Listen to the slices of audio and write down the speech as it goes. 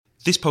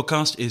This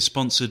podcast is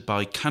sponsored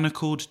by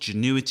Canaccord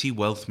Genuity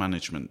Wealth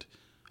Management,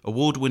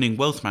 award-winning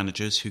wealth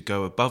managers who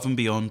go above and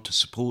beyond to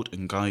support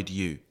and guide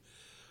you.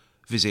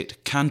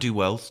 Visit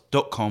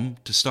candowealth.com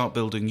to start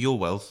building your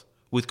wealth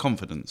with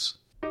confidence.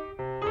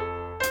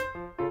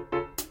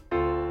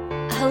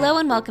 Hello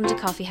and welcome to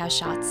Coffee House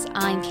Shots.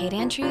 I'm Kate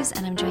Andrews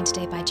and I'm joined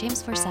today by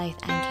James Forsyth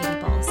and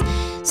Katie Bowles.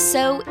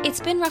 So it's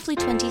been roughly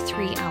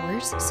 23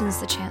 hours since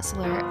the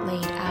Chancellor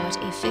laid out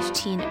a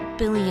 $15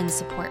 billion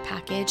support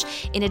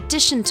package, in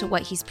addition to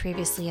what he's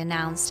previously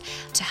announced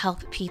to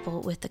help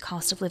people with the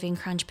cost of living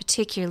crunch,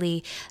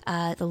 particularly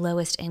the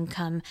lowest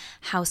income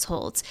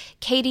households.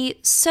 Katie,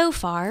 so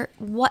far,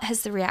 what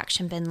has the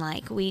reaction been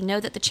like? We know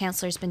that the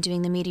Chancellor's been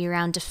doing the media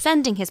round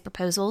defending his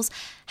proposals.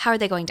 How are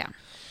they going down?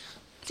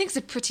 I think it's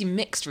a pretty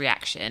mixed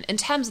reaction. In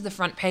terms of the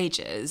front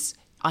pages,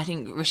 I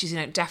think Rishi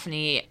Sunak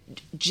definitely,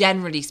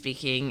 generally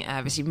speaking,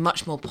 received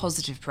much more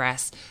positive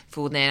press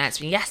for the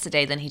announcement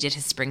yesterday than he did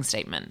his spring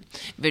statement,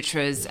 which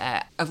was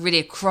really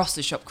across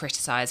the shop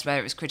criticised,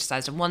 whether it was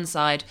criticised on one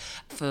side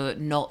for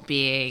not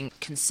being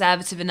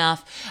conservative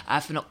enough,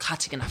 for not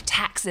cutting enough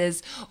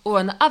taxes, or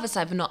on the other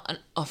side for not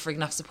offering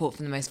enough support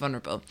for the most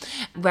vulnerable.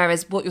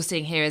 Whereas what you're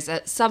seeing here is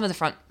that some of the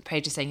front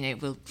pages saying,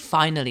 we'll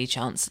finally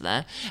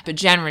Chancellor, but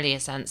generally a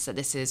sense that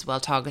this is well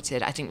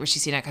targeted. I think Rishi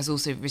Sunak has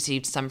also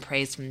received some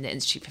praise from the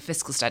Institute for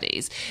Fiscal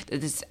Studies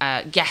that this,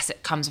 yes,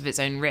 it comes with its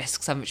own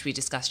risks, some which we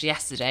discussed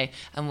yesterday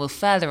and will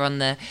further on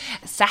the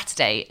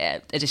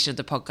Saturday edition of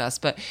the podcast,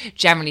 but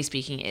generally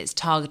speaking, it's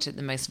targeted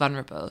the most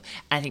vulnerable,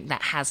 and I think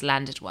that has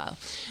landed well.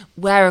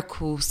 Where, of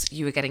course,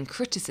 you were getting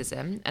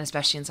criticism, and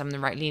especially in some of the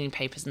right-leaning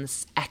papers, and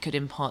this echoed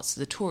in parts of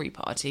the Tory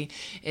party,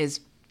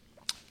 is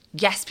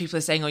yes, people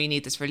are saying, you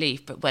need this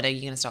relief, but when are you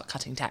going to start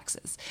cutting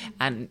taxes?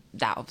 And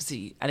that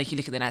obviously, and if you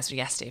look at the announcement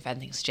yesterday, if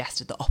anything,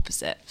 suggested the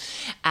opposite.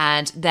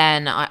 And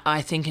then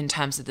I think in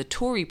terms of the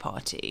Tory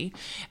party,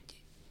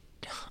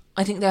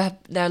 I think there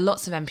are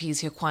lots of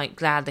MPs who are quite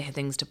glad they had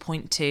things to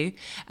point to.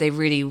 They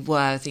really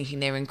were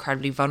thinking they were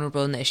incredibly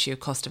vulnerable in the issue of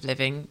cost of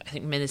living. I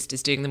think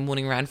ministers doing the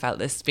morning round felt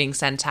this being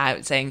sent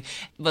out saying,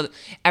 well,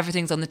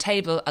 everything's on the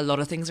table. A lot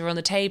of things are on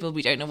the table.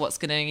 We don't know what's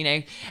going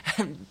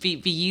to,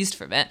 be used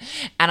from it.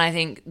 And I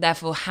think,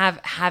 therefore,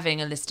 having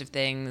a list of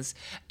things,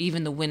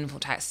 even the windfall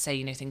tax,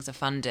 say, things are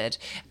funded,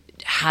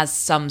 has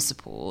some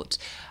support.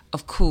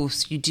 Of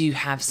course, you do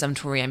have some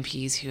Tory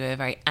MPs who are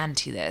very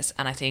anti this,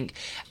 and I think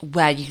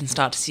where you can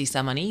start to see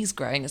some unease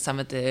growing are some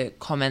of the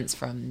comments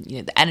from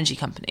the energy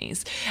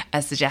companies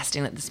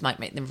suggesting that this might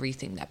make them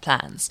rethink their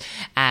plans.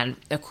 And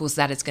of course,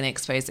 that is going to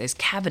expose those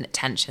cabinet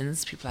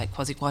tensions. People like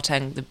Kwasi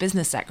Kwarteng, the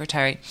business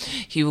secretary,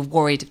 who were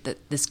worried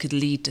that this could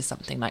lead to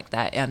something like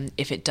that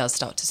if it does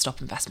start to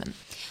stop investment.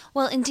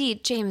 Well,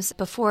 indeed, James,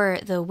 before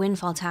the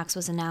windfall tax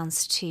was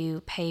announced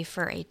to pay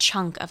for a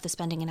chunk of the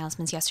spending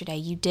announcements yesterday,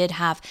 you did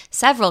have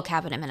several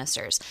cabinet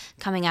ministers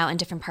coming out in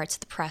different parts of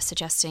the press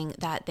suggesting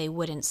that they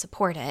wouldn't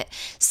support it.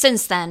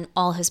 Since then,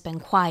 all has been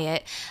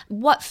quiet.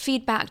 What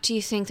feedback do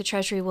you think the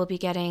Treasury will be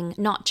getting,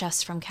 not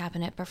just from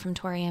cabinet, but from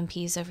Tory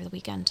MPs over the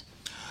weekend?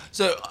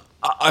 So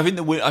I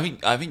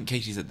think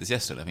Katie said this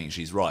yesterday. I think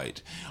she's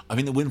right. I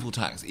think the windfall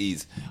tax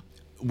is,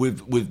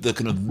 with the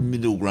kind of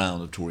middle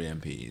ground of Tory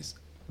MPs,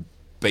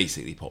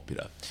 basically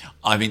popular.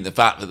 I think the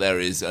fact that there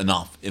is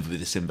enough of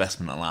this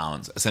investment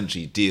allowance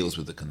essentially deals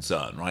with the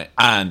concern, right?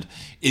 And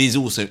it is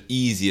also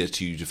easier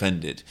to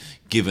defend it,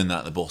 given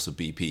that the boss of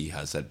BP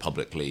has said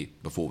publicly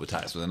before the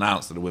tax was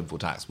announced that a windfall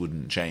tax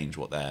wouldn't change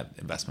what their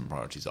investment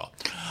priorities are.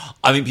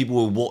 I think people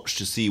will watch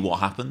to see what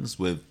happens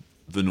with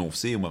the North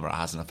Sea and whether it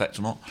has an effect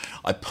or not.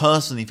 I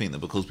personally think that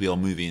because we are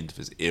moving into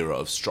this era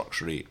of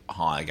structurally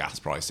higher gas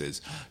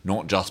prices,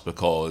 not just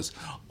because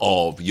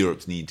of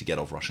Europe's need to get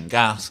off Russian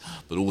gas,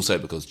 but also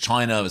because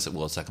China, the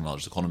world's second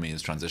largest economy,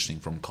 is transitioning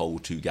from coal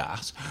to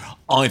gas,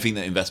 I think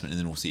that investment in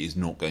the North Sea is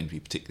not going to be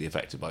particularly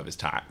affected by this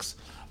tax,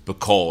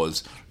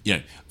 because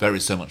there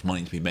is so much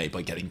money to be made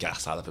by getting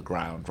gas out of the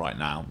ground right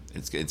now.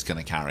 It's going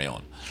to carry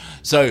on.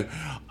 So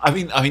I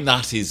think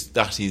that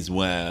is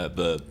where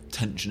the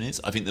tension is.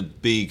 I think the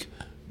big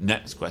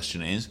next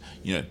question is,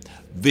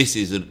 this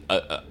is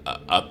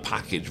a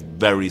package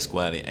very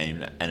squarely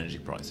aimed at energy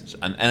prices,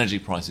 and energy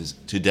prices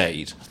to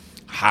date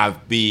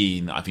have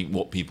been, I think,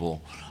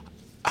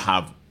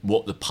 how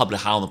the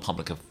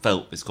public have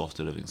felt this cost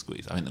of living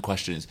squeeze. I think the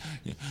question is,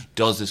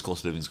 does this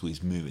cost of living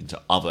squeeze move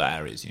into other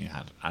areas? You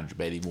had Andrew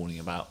Bailey warning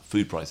about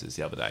food prices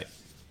the other day.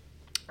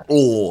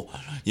 Or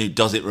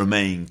does it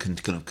remain kind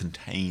of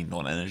contained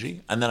on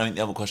energy? And then I think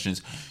the other question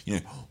is,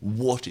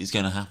 what is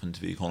going to happen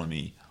to the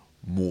economy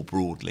more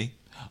broadly?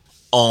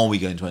 Are we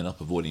going to end up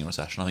avoiding a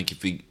recession? I think if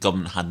the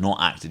government had not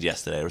acted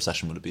yesterday, a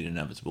recession would have been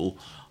inevitable.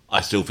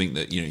 I still think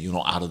that you're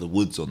not out of the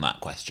woods on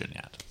that question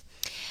yet.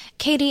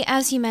 Katie,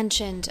 as you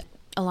mentioned,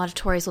 a lot of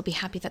Tories will be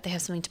happy that they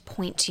have something to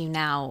point to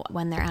now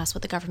when they're asked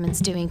what the government's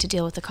doing to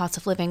deal with the cost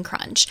of living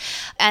crunch.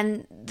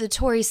 And the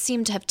Tories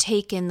seem to have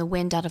taken the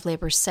wind out of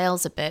Labour's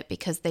sails a bit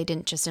because they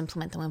didn't just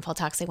implement the windfall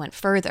tax, they went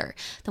further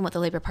than what the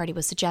Labour Party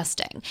was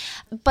suggesting.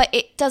 But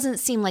it doesn't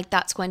seem like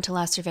that's going to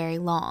last for very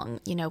long.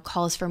 You know,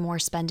 calls for more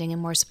spending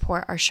and more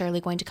support are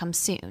surely going to come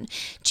soon.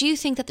 Do you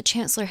think that the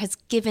Chancellor has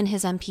given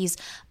his MPs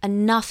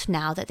enough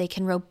now that they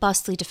can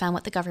robustly defend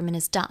what the government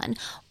has done?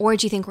 Or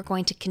do you think we're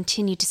going to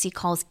continue to see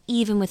calls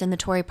even within the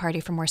Tory party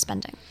for more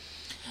spending?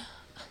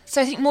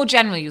 So I think more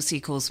generally you'll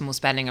see calls for more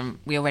spending, and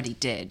we already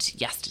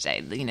did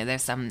yesterday. You know,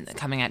 there's some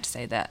coming out to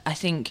say that. I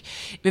think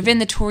within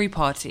the Tory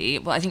party,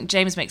 well, I think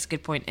James makes a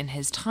good point in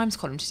his Times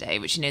column today,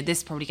 which, you know,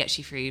 this probably gets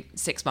you through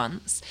 6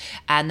 months,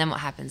 and then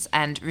what happens?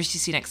 And Rishi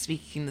Sunak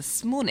speaking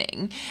this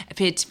morning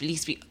appeared to at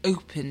least be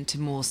open to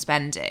more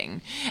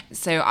spending.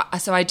 So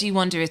I do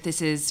wonder if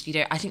this is, you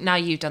know, I think now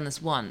you've done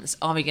this once,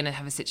 are we going to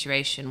have a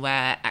situation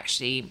where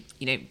actually,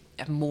 you know,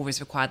 more is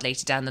required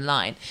later down the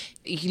line?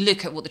 You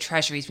look at what the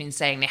Treasury's been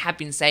saying. They have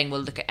been saying, we'll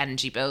look at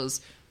energy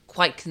bills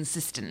quite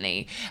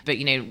consistently, but,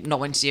 you know, not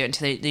wanting to do it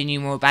until they knew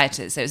more about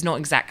it. So it's not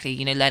exactly,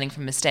 you know, learning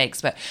from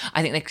mistakes, but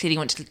I think they clearly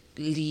want to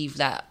leave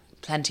that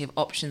plenty of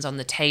options on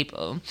the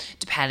table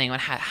depending on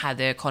how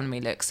the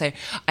economy looks. So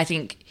I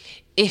think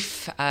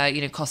if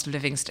cost of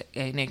living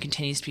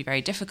continues to be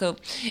very difficult,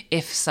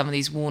 if some of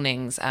these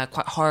warnings,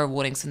 quite horror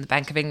warnings from the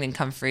Bank of England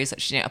come through,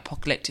 such as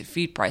apocalyptic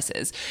food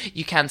prices,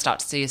 you can start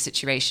to see a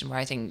situation where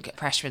I think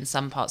pressure in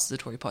some parts of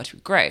the Tory party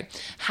would grow.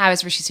 How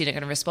is Rishi Sunak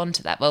going to respond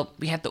to that? Well,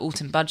 we have the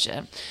autumn budget,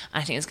 and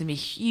I think there's going to be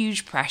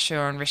huge pressure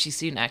on Rishi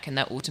Sunak in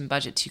that autumn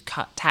budget to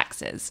cut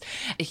taxes.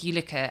 If you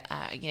look at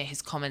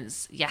his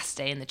comments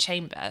yesterday in the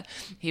chamber,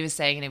 he was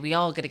saying, we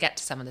are going to get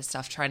to some of this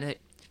stuff, trying to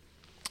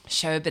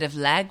show a bit of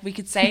leg, we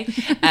could say,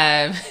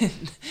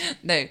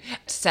 to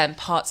certain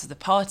parts of the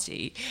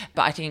party.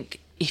 But I think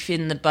if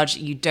in the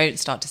budget you don't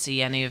start to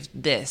see any of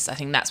this, I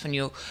think that's when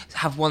you'll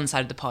have one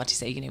side of the party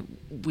say,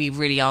 we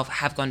really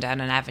have gone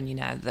down an avenue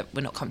now that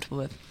we're not comfortable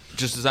with.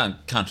 Just to sound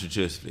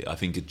counterintuitively, I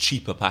think a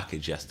cheaper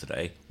package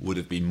yesterday would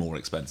have been more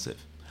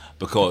expensive.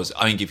 Because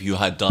I think if you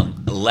had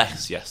done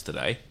less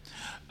yesterday,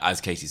 as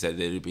Katie said,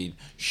 there would have been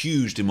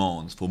huge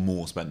demands for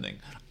more spending.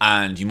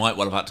 And you might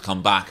well have had to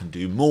come back and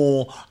do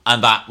more,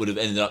 and that would have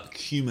ended up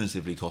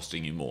cumulatively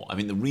costing you more. I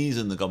mean, the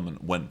reason the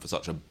government went for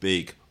such a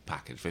big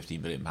package,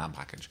 £15 billion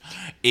package,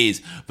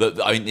 is that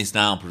I mean this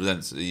now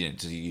presents, to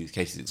use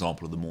Katie's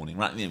example of the morning,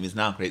 right? This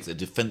now creates a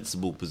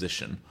defensible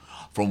position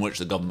from which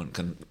the government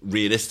can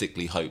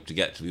realistically hope to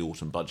get to the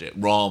autumn budget,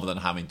 rather than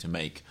having to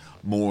make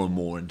more and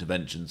more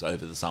interventions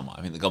over the summer.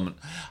 I think the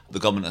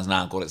government has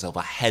now got itself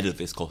ahead of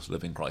this cost of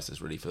living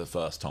crisis really for the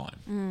first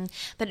time.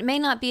 But it may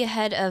not be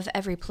ahead of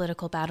every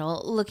political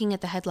battle. Looking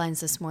at the headlines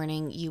this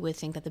morning, you would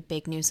think that the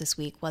big news this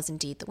week was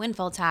indeed the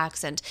windfall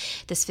tax and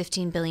this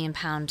 £15 billion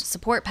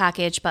support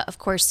package. But of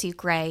course, Sue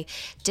Gray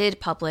did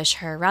publish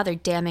her rather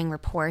damning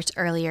report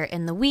earlier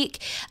in the week.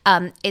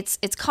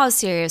 It's caused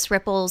serious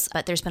ripples,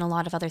 but there's been a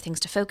lot of other things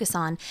to focus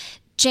on.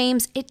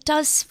 James, it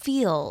does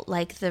feel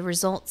like the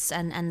results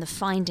and the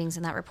findings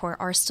in that report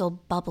are still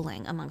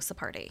bubbling amongst the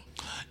party.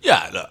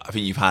 Yeah, look, I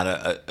think you've had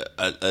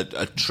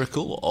a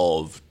trickle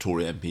of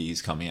Tory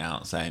MPs coming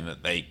out saying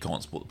that they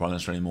can't support the Prime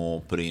Minister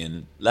anymore, putting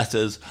in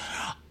letters.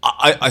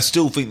 I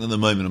still think that the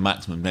moment of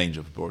maximum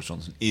danger for Boris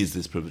Johnson is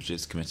this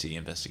Privileges Committee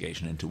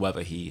investigation into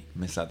whether he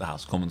misled the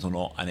House of Commons or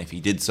not. And if he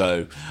did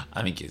so,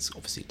 I think it's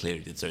obviously clear he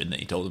did so in that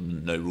he told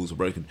them no rules were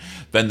broken.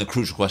 Then the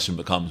crucial question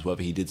becomes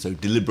whether he did so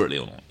deliberately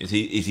or not. It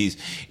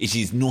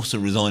is not a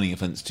resigning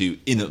offence to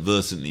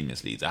inadvertently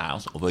mislead the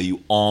House, although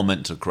you are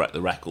meant to correct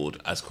the record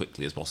as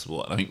quickly as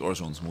possible. And I think Boris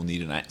Johnson will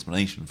need an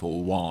explanation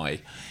for why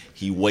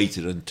he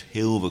waited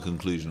until the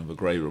conclusion of the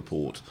Gray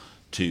report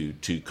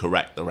to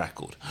correct the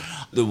record.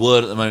 The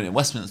word at the moment in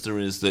Westminster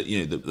is that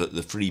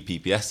the three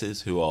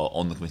PPSs who are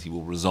on the committee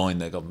will resign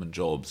their government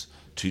jobs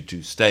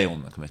to stay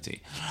on the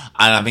committee.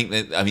 And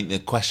I think the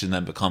question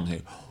then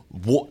becomes,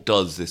 what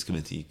does this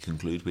committee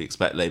conclude? We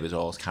expect Labour to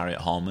ask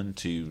Harriet Harman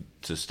to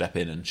step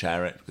in and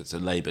chair it, because it's a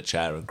Labour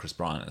chair and Chris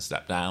Bryant has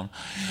stepped down.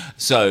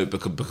 So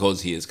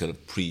because he has kind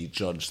of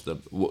prejudged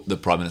the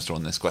Prime Minister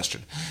on this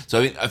question.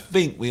 So I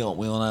think we are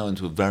now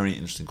into a very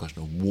interesting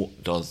question of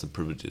what does the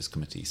Privileges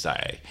Committee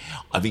say?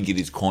 I think it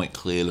is quite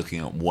clear, looking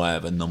at where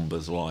the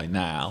numbers lie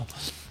now,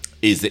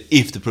 is that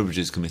if the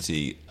Privileges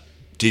Committee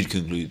did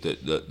conclude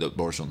that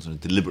Boris Johnson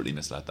had deliberately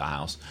misled the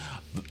House,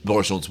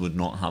 Boris Johnson would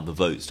not have the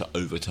votes to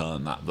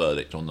overturn that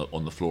verdict on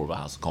the floor of the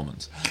House of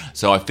Commons.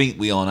 So I think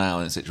we are now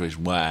in a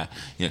situation where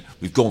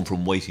we've gone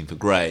from waiting for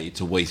Gray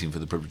to waiting for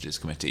the Privileges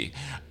Committee.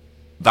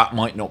 That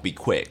might not be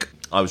quick.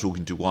 I was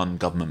talking to one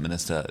government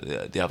minister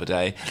the other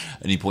day,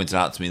 and he pointed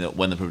out to me that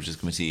when the Privileges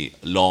Committee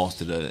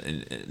last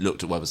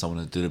looked at whether someone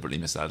had deliberately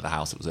misled the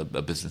House, it was a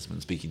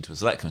businessman speaking to a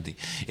select committee,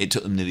 it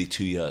took them nearly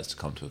 2 years to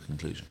come to a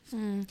conclusion.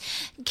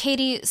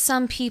 Katie,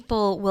 some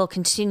people will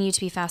continue to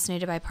be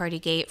fascinated by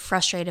Partygate,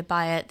 frustrated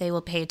by it. They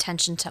will pay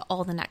attention to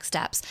all the next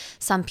steps.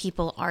 Some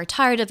people are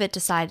tired of it,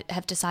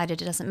 have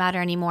decided it doesn't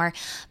matter anymore.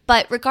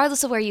 But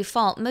regardless of where you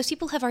fall, most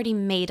people have already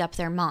made up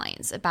their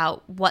minds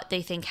about what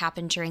they think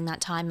happened during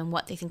that time and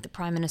what they think the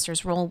Prime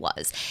Minister's role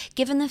was.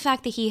 Given the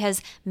fact that he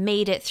has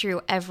made it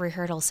through every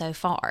hurdle so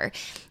far,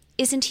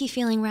 isn't he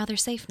feeling rather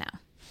safe now?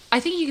 I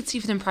think you could see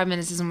from the Prime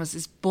Minister's was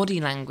his body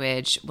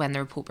language when the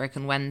report broke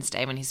on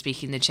Wednesday, when he's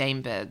speaking in the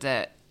chamber,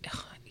 that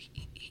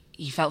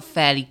he felt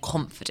fairly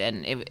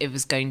confident it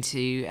was going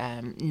to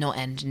not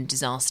end in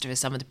disaster as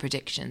some of the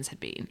predictions had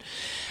been.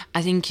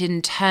 I think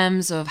in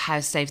terms of how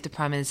safe the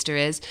Prime Minister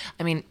is,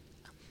 I mean,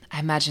 I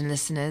imagine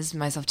listeners,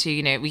 myself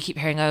too, we keep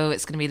hearing,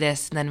 it's going to be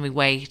this, and then we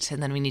wait,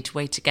 and then we need to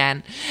wait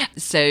again.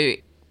 So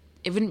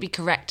it wouldn't be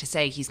correct to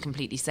say he's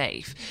completely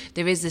safe.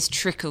 There is this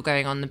trickle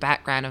going on in the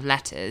background of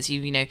letters.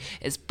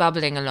 It's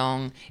bubbling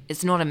along.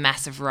 It's not a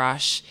massive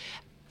rush.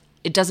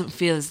 It doesn't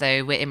feel as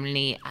though we're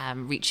imminently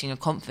reaching a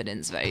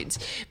confidence vote.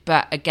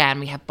 But again,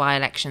 we have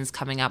by-elections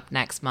coming up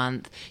next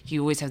month.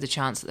 You always have the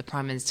chance that the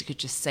Prime Minister could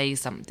just say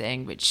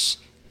something which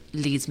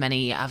leads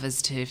many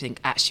others to think,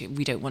 actually,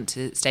 we don't want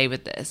to stay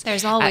with this.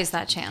 There's always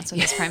that chance with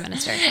this Prime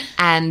Minister.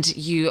 And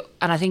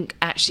I think,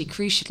 actually,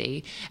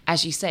 crucially,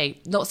 as you say,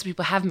 lots of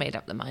people have made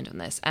up their mind on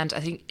this. And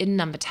I think in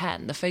Number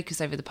 10, the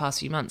focus over the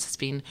past few months has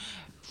been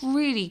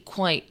really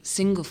quite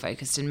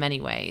single-focused in many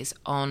ways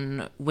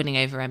on winning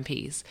over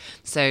MPs.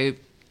 So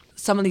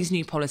some of these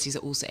new policies are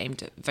also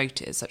aimed at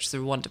voters, such as the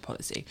Rwanda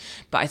policy.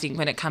 But I think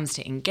when it comes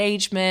to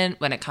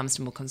engagement, when it comes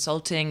to more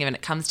consulting, when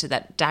it comes to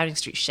that Downing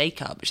Street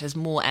shake-up, which has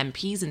more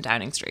MPs in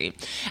Downing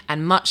Street,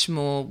 and much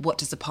more, what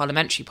does the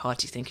parliamentary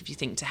party think? If you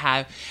think to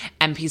how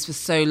MPs for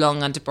so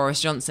long under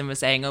Boris Johnson were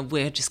saying,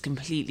 we're just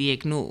completely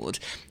ignored,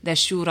 they're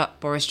shored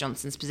up Boris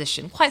Johnson's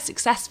position quite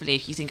successfully,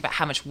 if you think about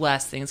how much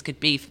worse things could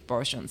be for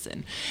Boris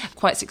Johnson,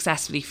 quite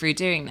successfully through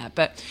doing that.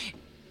 But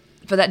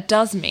that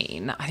does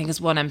mean, I think as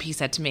one MP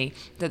said to me,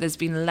 that there's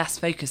been less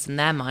focus in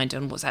their mind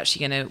on what's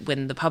actually going to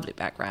win the public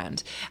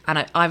background.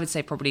 And I would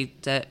say probably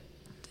that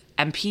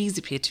MPs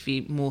appear to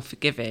be more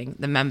forgiving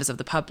than members of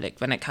the public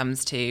when it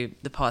comes to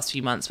the past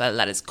few months, whether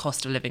that is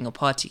cost of living or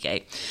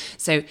Partygate.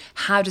 So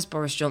how does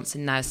Boris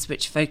Johnson now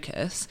switch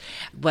focus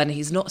when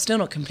he's still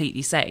not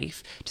completely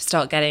safe to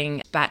start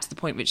getting back to the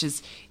point which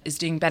is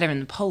doing better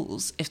in the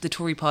polls if the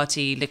Tory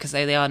party look as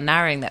though they are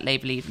narrowing that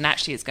Labour lead and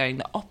actually it's going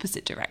the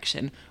opposite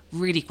direction,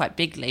 really quite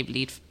big Labour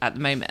lead at the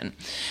moment.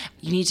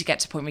 You need to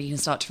get to a point where you can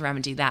start to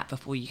remedy that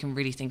before you can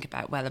really think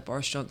about whether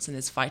Boris Johnson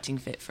is fighting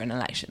fit for an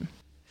election.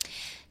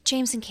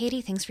 James and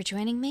Katie, thanks for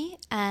joining me.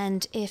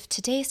 And if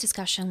today's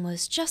discussion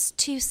was just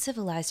too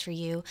civilized for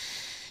you,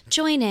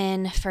 join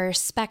in for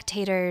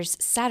Spectator's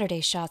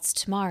Saturday Shots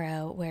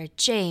tomorrow, where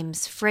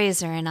James,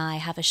 Fraser, and I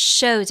have a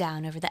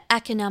showdown over the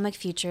economic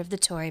future of the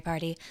Tory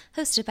party,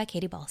 hosted by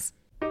Katie Balls.